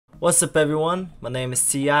What's up everyone, my name is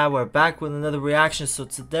T.I. We're back with another reaction. So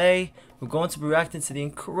today we're going to be reacting to the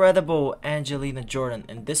incredible Angelina Jordan,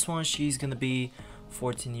 and this one she's gonna be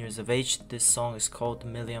 14 years of age. This song is called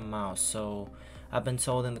Million Miles. So I've been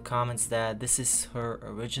told in the comments that this is her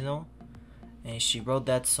original, and she wrote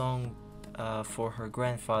that song for her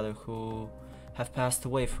grandfather who have passed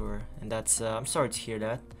away for her, and that's I'm sorry to hear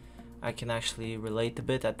that. I can actually relate a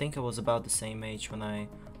bit. I think I was about the same age when I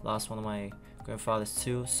lost one of my grandfathers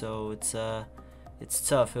too, so it's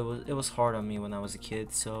tough. It was hard on me when I was a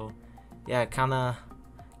kid. So yeah, kinda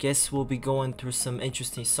guess we'll be going through some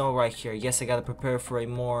interesting song right here. Yes, I gotta prepare for a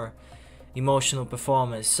more emotional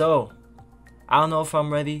performance. So I don't know if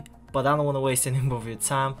I'm ready, but I don't want to waste any more of your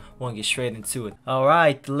time. I want to get straight into it.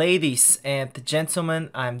 Alright, ladies and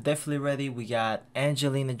gentlemen, I'm definitely ready. We got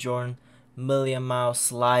Angelina Jordan, Million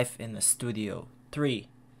Miles, live in the studio. 3,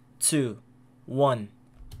 2, 1,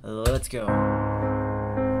 let's go.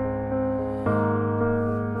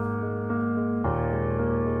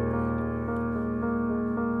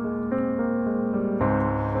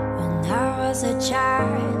 When I was a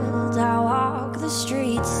child, I walked the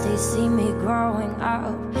streets. They see me growing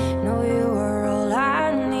up. Know you were all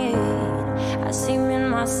I need. I see me in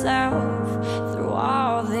myself through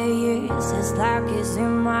all the years. It's like it's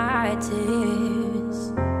in my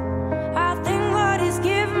tears. I think what he's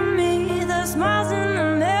giving me, the smiles and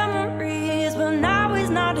the memories, but now he's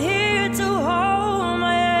not here to hold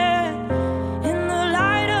my hand. In the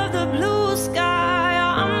light of the blue sky,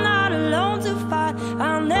 I'm not alone to fight.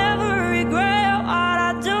 I'll never regret what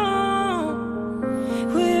I do.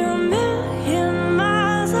 We're a million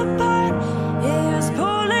miles apart. It's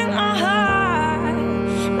pulling my heart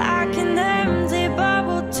like an empty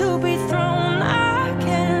bubble to be thrown. I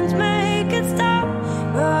can't make it stop,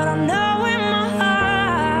 but I know in my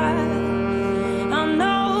heart, I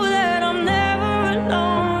know that I'm never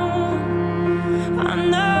alone. I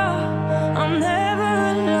know I'm never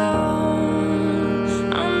alone.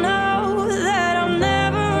 I know that I'm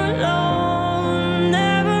never alone.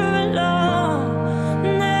 Never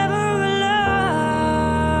alone. Never alone.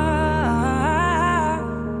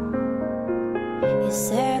 You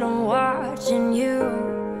said I'm watching you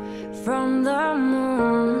from the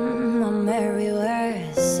moon. I'm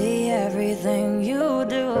everywhere, see everything you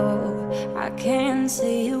do. I can't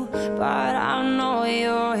see you, but I know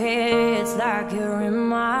you're here. It's like you're in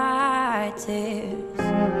my tears.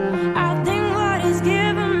 I think what he's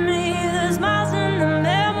giving me, the smiles and the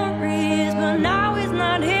memories, but now he's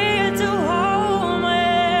not here to hold me.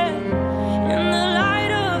 In the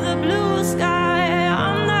light of the blue sky,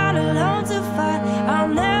 I'm not alone to fight. I'll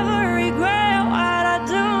never regret what I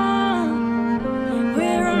do.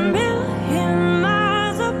 We're a million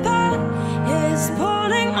miles apart. It's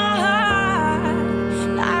pulling my heart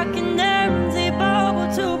like an empty bubble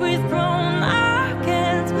to be thrown. I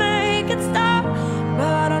can't make it stop,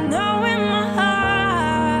 but I know in my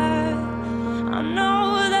heart, I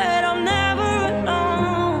know that I'm never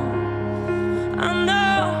alone. I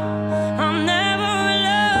know I'm never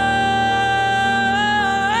alone.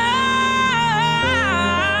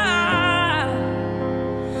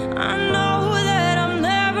 I know that I'm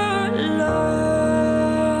never alone.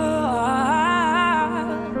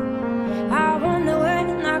 I wonder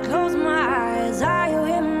when I close my eyes, are you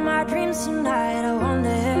in my dreams tonight? I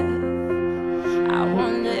wonder,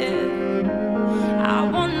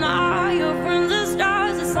 are your friends the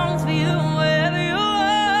stars, the songs for you wherever you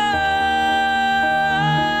are.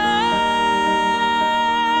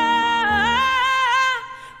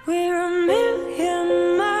 We're a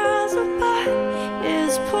million miles apart.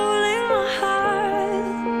 It's pulling my heart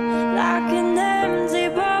like an empty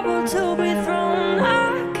bubble to be thrown.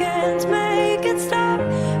 I can't make it stop,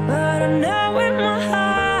 but I know in my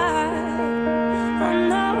heart, I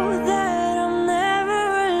know that I'm never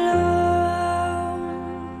alone.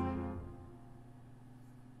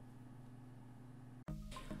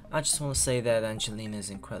 I just want to say that Angelina is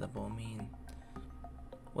incredible. I mean,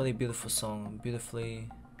 what a beautiful song, beautifully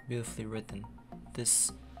written.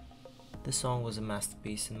 This song was a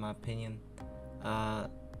masterpiece in my opinion.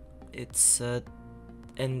 It's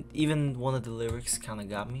and even one of the lyrics kind of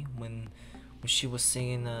got me when she was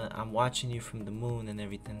singing I'm watching you from the moon and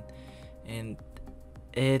everything, and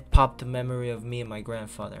it popped a memory of me and my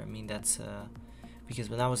grandfather. I mean, that's because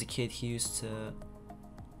when I was a kid he used to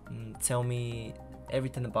tell me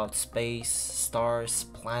everything about space, stars,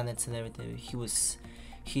 planets and everything.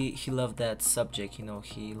 He loved that subject, you know.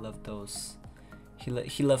 He loved those, he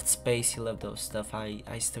loved space, he loved those stuff. I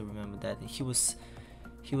still remember that. He was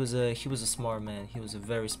a smart man. He was a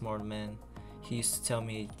very smart man. He used to tell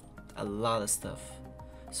me a lot of stuff.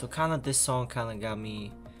 So kind of this song kind of got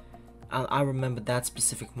me I remember that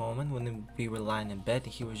specific moment when we were lying in bed.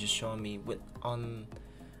 He was just showing me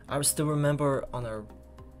I still remember on our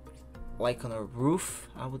roof,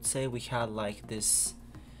 I would say, we had like this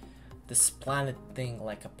planet thing,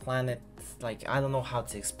 like a planet, like I don't know how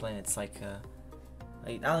to explain it. It's like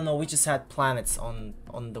I don't know, we just had planets on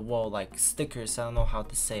the wall, like stickers. I don't know how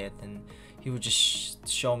to say it, and he would just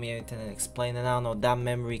show me everything and explain. And I don't know, that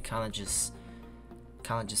memory kind of just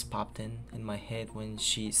popped in my head when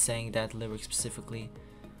she sang that lyric specifically.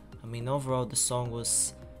 I mean, overall the song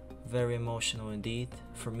was very emotional indeed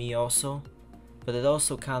for me also, but it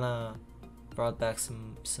also kind of brought back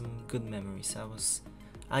some good memories.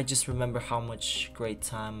 I just remember how much great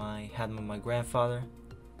time I had with my grandfather,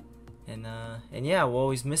 and yeah, I will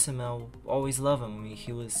always miss him. I'll always love him. I mean,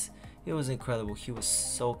 he was incredible. He was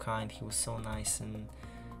so kind. He was so nice. And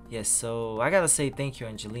yes, so I gotta say thank you,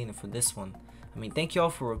 Angelina, for this one. I mean, thank you all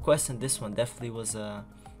for requesting this one. Definitely was a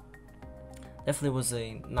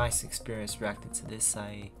nice experience reacting to this.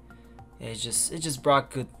 It just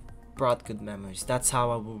brought good memories. That's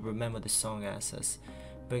how I will remember the song as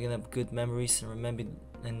bringing up good memories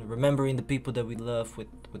and remembering the people that we love with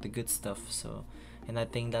the good stuff. So, and I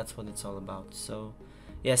think that's what it's all about. So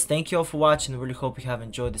yes, thank you all for watching. I really hope you have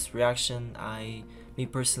enjoyed this reaction. Me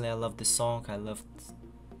personally, I love this song. I love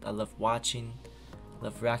watching,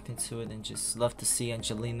 love reacting to it, and just love to see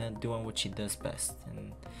Angelina doing what she does best,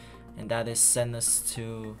 and that is send us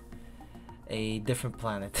to a different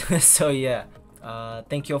planet. So yeah,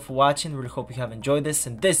 thank you all for watching. Really hope you have enjoyed this,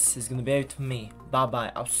 and this is gonna be it for me. Bye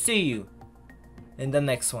bye. I'll see you in the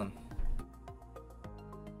next one.